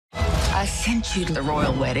I sent you to the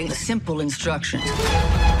royal wedding with simple instructions.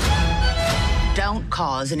 Don't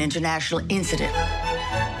cause an international incident.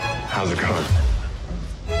 How's it going?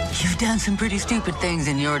 You've done some pretty stupid things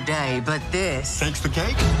in your day, but this... Takes the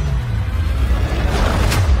cake?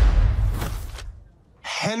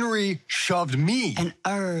 Henry shoved me. An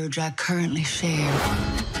urge I currently share.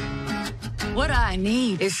 What I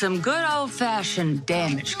need is some good old-fashioned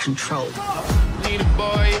damage control.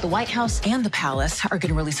 The White House and the Palace are going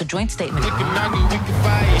to release a joint statement.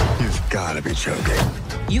 You've got to be joking.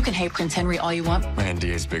 You can hate Prince Henry all you want. My NDA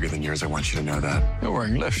is bigger than yours. I want you to know that. You're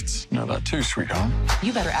wearing lifts. Know that too, sweetheart.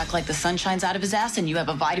 You better act like the sun shines out of his ass and you have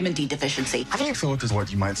a vitamin D deficiency. Have you thought of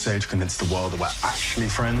what you might say to convince the world that we're actually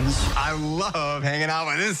friends? I love hanging out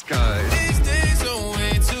with this guy. These days are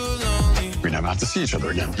way too lonely. We never have to see each other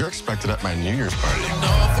again. You're expected at my New Year's party. Don't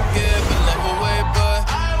forget, but never wait, but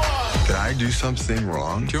Did I do something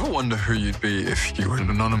wrong? Do you ever wonder who you'd be if you were an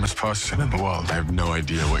anonymous person in the world? I have no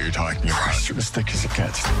idea what you're talking about. You're as thick as it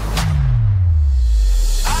gets.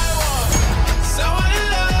 someone to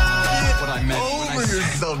love. What I meant when I said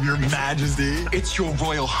yourself, Your Majesty. it's your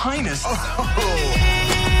Royal Highness.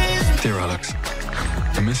 Dear Alex,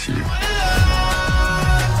 I miss you.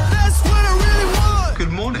 That's what I really want.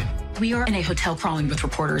 Good morning. We are in a hotel crawling with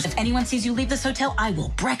reporters. If anyone sees you leave this hotel, I will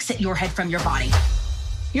Brexit your head from your body.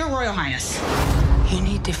 Your Royal Highness. You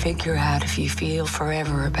need to figure out if you feel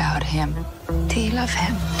forever about him. Do you love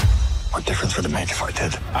him? What difference would it make if I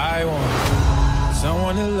did? I want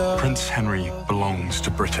someone to love. Prince Henry belongs to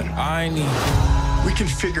Britain. I need We can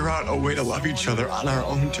figure out a way to love each other on our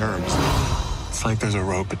own terms. It's like there's a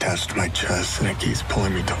rope attached to my chest and it keeps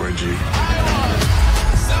pulling me towards you.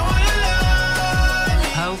 someone to love.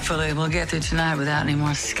 Hopefully we'll get through tonight without any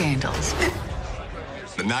more scandals.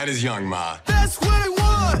 The night is young, Ma. That's what I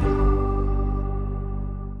want.